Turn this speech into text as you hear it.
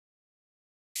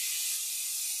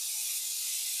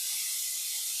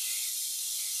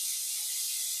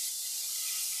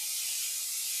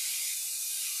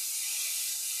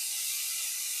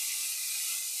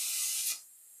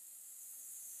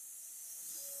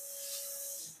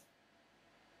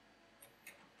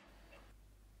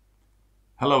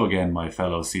Hello again, my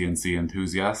fellow CNC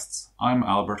enthusiasts. I'm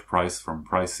Albert Price from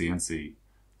PriceCNC.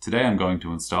 Today I'm going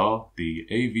to install the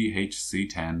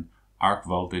AVHC10 arc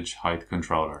voltage height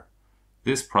controller.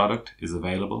 This product is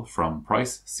available from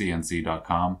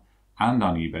PriceCNC.com and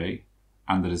on eBay,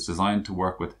 and it is designed to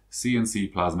work with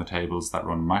CNC plasma tables that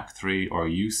run Mach 3 or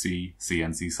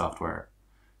UCCNC software.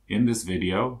 In this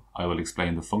video, I will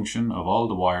explain the function of all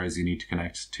the wires you need to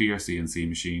connect to your CNC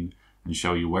machine and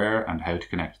show you where and how to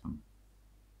connect them.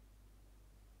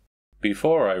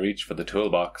 Before I reach for the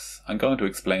toolbox, I'm going to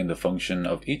explain the function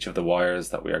of each of the wires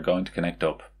that we are going to connect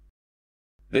up.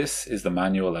 This is the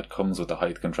manual that comes with the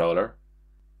height controller,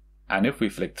 and if we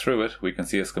flick through it, we can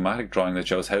see a schematic drawing that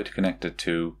shows how to connect it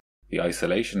to the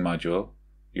isolation module,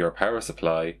 your power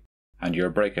supply, and your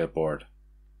breakout board.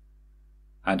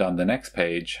 And on the next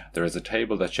page, there is a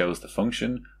table that shows the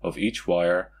function of each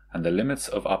wire and the limits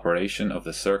of operation of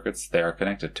the circuits they are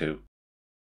connected to.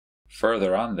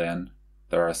 Further on then,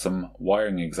 there are some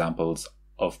wiring examples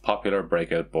of popular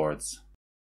breakout boards.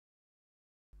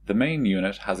 The main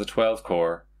unit has a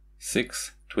 12-core,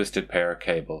 6 twisted pair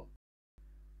cable.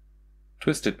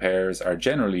 Twisted pairs are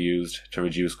generally used to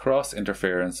reduce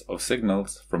cross-interference of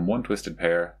signals from one twisted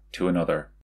pair to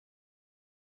another.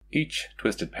 Each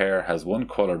twisted pair has one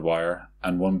coloured wire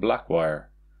and one black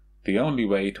wire. The only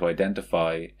way to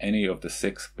identify any of the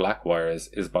 6 black wires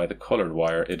is by the coloured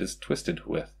wire it is twisted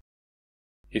with.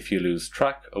 If you lose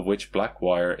track of which black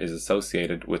wire is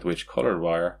associated with which coloured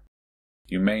wire,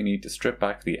 you may need to strip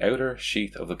back the outer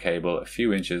sheath of the cable a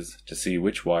few inches to see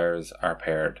which wires are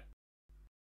paired.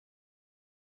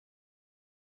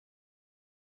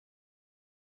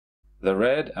 The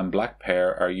red and black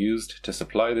pair are used to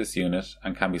supply this unit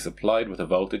and can be supplied with a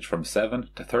voltage from 7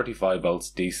 to 35 volts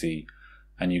DC,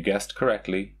 and you guessed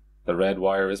correctly, the red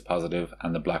wire is positive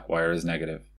and the black wire is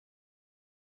negative.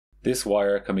 This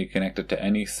wire can be connected to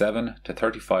any 7 to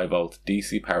 35 volt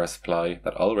DC power supply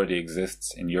that already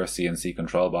exists in your CNC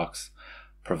control box,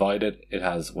 provided it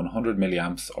has 100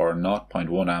 mA or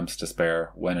 0.1 amps to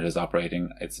spare when it is operating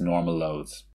its normal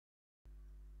loads.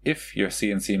 If your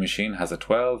CNC machine has a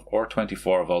 12 or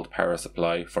 24 volt power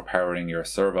supply for powering your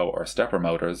servo or stepper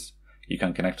motors, you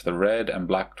can connect the red and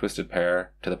black twisted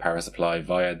pair to the power supply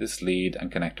via this lead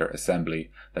and connector assembly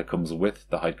that comes with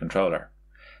the height controller.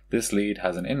 This lead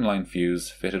has an inline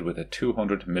fuse fitted with a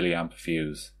 200 mA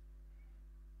fuse.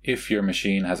 If your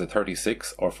machine has a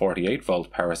 36 or 48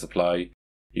 volt power supply,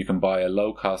 you can buy a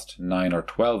low-cost 9 or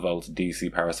 12 volt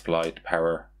DC power supply to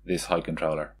power this height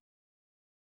controller.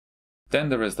 Then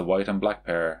there is the white and black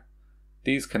pair.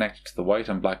 These connect to the white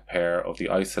and black pair of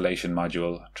the isolation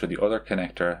module through the other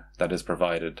connector that is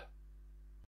provided.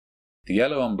 The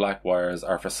yellow and black wires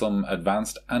are for some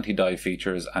advanced anti-dive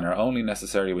features and are only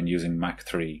necessary when using Mach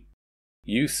 3.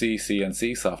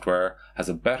 UCCNC software has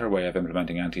a better way of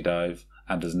implementing anti-dive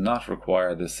and does not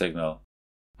require this signal.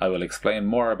 I will explain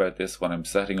more about this when I'm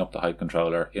setting up the height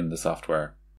controller in the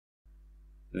software.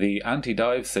 The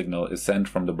anti-dive signal is sent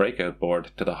from the breakout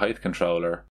board to the height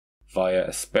controller via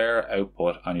a spare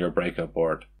output on your breakout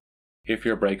board. If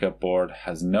your breakout board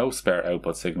has no spare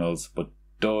output signals but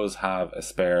does have a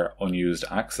spare unused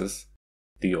axis,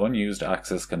 the unused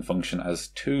axis can function as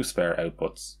 2 spare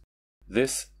outputs.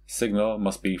 This signal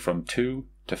must be from 2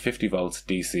 to 50 volts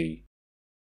DC.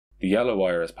 The yellow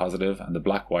wire is positive and the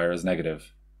black wire is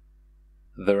negative.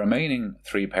 The remaining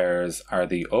 3 pairs are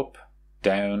the up,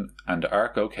 down and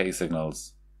arc OK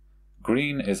signals.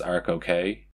 Green is arc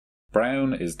OK,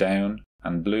 brown is down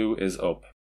and blue is up.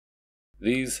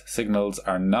 These signals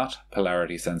are not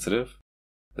polarity sensitive.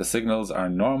 The signals are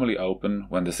normally open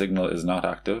when the signal is not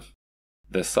active.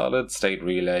 The solid state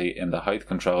relay in the height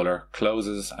controller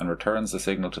closes and returns the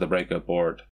signal to the breakout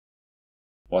board.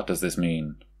 What does this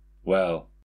mean?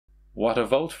 Well, what a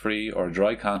volt-free or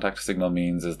dry contact signal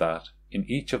means is that, in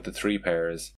each of the 3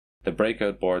 pairs, the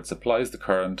breakout board supplies the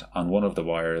current on one of the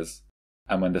wires,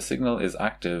 and when the signal is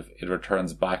active, it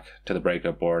returns back to the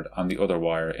breakout board on the other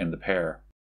wire in the pair.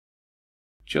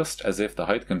 Just as if the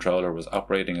height controller was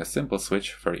operating a simple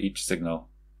switch for each signal.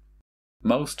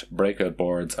 Most breakout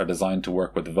boards are designed to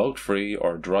work with volt-free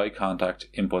or dry contact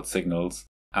input signals,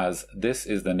 as this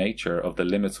is the nature of the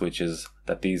limit switches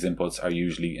that these inputs are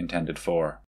usually intended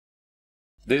for.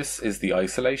 This is the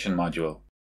isolation module.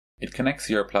 It connects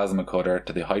your plasma cutter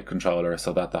to the height controller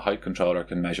so that the height controller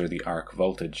can measure the arc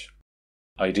voltage.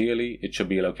 Ideally, it should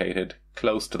be located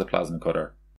close to the plasma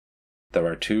cutter. There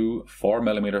are 2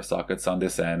 4mm sockets on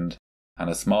this end and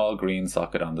a small green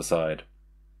socket on the side.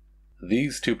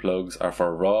 These 2 plugs are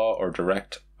for raw or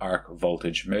direct arc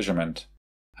voltage measurement,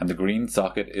 and the green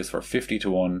socket is for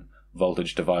 50:1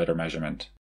 voltage divider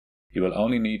measurement. You will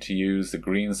only need to use the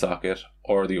green socket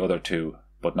or the other two,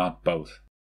 but not both.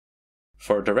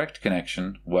 For direct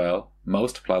connection, well,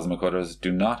 most plasma cutters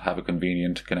do not have a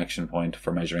convenient connection point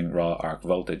for measuring raw arc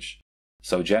voltage,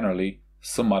 so generally,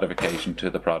 some modification to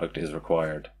the product is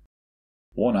required.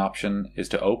 One option is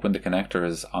to open the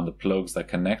connectors on the plugs that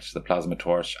connect the plasma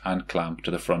torch and clamp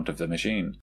to the front of the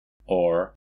machine,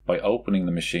 or by opening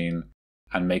the machine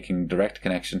and making direct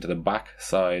connection to the back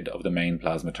side of the main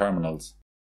plasma terminals.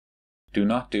 Do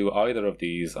not do either of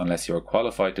these unless you are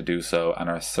qualified to do so and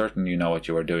are certain you know what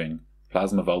you are doing.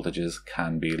 Plasma voltages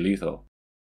can be lethal.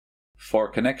 For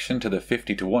connection to the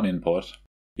 50:1 input,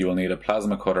 you will need a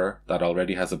plasma cutter that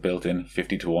already has a built-in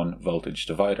 50:1 voltage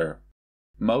divider.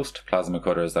 Most plasma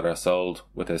cutters that are sold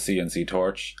with a CNC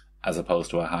torch, as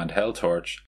opposed to a handheld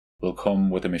torch, will come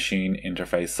with a machine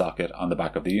interface socket on the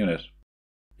back of the unit.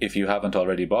 If you haven't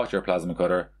already bought your plasma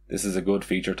cutter, this is a good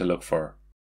feature to look for.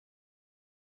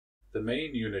 The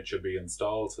main unit should be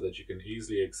installed so that you can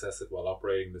easily access it while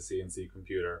operating the CNC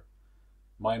computer.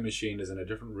 My machine is in a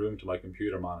different room to my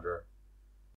computer monitor.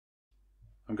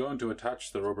 I'm going to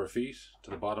attach the rubber feet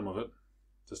to the bottom of it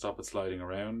to stop it sliding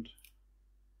around.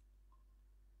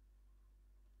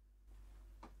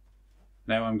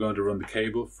 Now I'm going to run the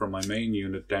cable from my main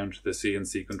unit down to the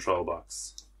CNC control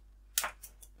box.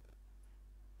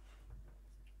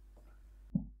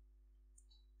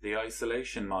 The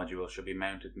isolation module should be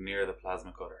mounted near the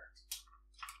plasma cutter.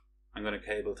 I'm going to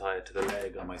cable tie it to the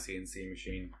leg on my CNC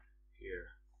machine here.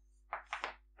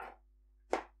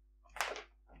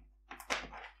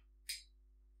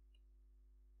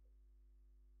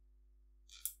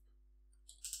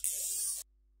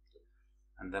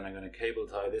 And then I'm going to cable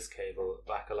tie this cable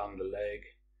back along the leg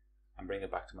and bring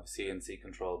it back to my CNC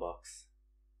control box.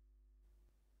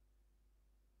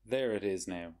 There it is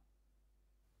now.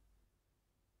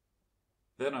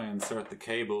 Then I insert the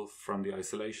cable from the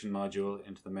isolation module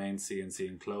into the main CNC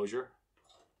enclosure,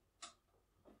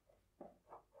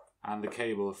 and the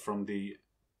cable from the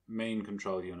main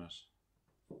control unit.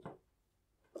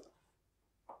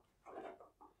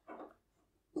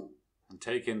 And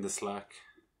take in the slack.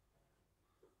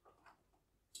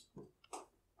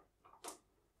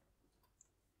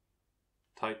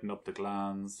 Tighten up the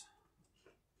glands.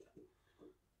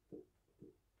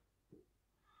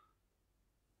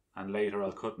 And later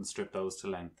I'll cut and strip those to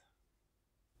length.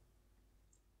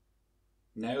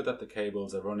 Now that the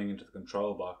cables are running into the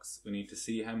control box, we need to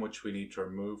see how much we need to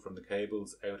remove from the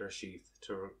cable's outer sheath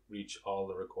to reach all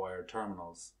the required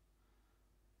terminals.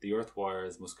 The earth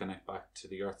wires must connect back to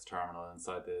the earth terminal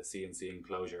inside the CNC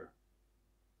enclosure.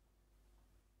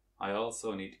 I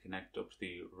also need to connect up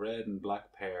the red and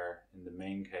black pair in the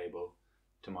main cable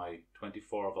to my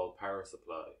 24 volt power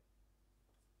supply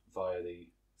via the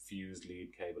fused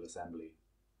lead cable assembly.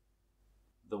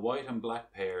 The white and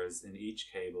black pairs in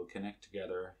each cable connect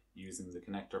together using the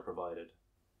connector provided.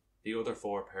 The other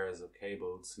 4 pairs of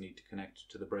cables need to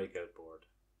connect to the breakout board.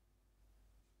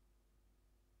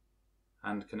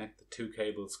 And connect the 2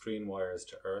 cable screen wires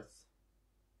to earth.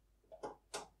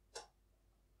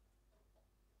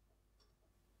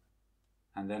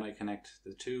 And then I connect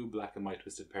the 2 black and white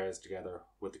twisted pairs together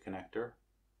with the connector,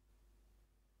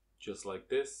 just like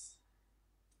this.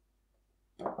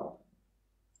 And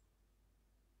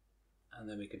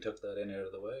then we can tuck that in out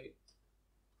of the way.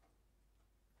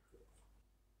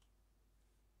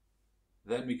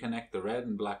 Then we connect the red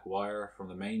and black wire from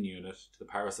the main unit to the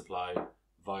power supply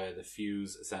via the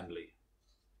fuse assembly.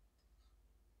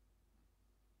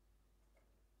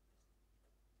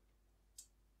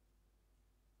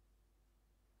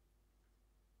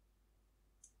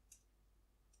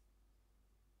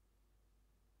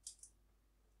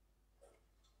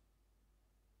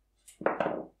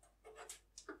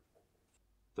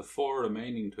 The 4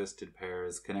 remaining twisted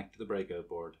pairs connect to the breakout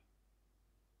board.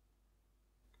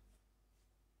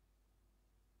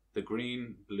 The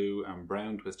green, blue and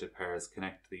brown twisted pairs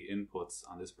connect to the inputs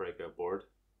on this breakout board.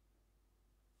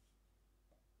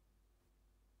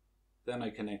 Then I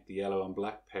connect the yellow and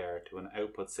black pair to an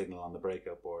output signal on the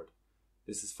breakout board.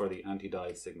 This is for the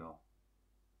anti-dive signal.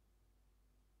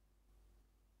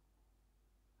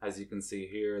 As you can see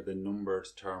here, the numbered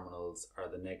terminals are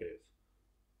the negative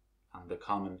and the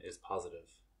common is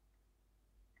positive.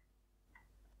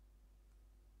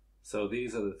 So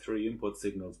these are the 3 input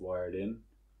signals wired in,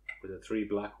 with the 3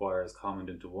 black wires commoned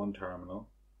into one terminal,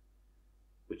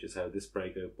 which is how this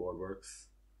breakout board works.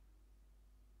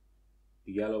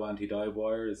 The yellow anti-dive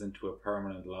wire is into a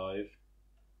permanent live,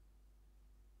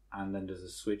 and then there's a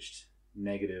switched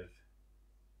negative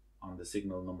on the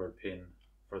signal numbered pin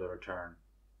for the return.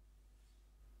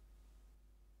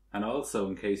 And also,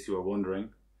 in case you are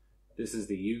wondering, This is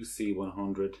the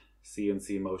UC100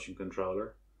 CNC motion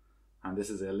controller, and this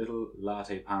is a little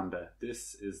latte panda.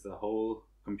 This is the whole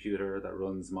computer that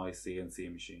runs my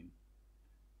CNC machine.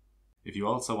 If you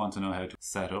also want to know how to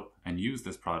set up and use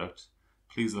this product,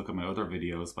 please look at my other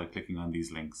videos by clicking on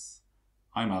these links.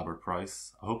 I'm Albert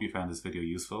Price. I hope you found this video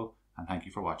useful, and thank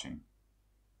you for watching.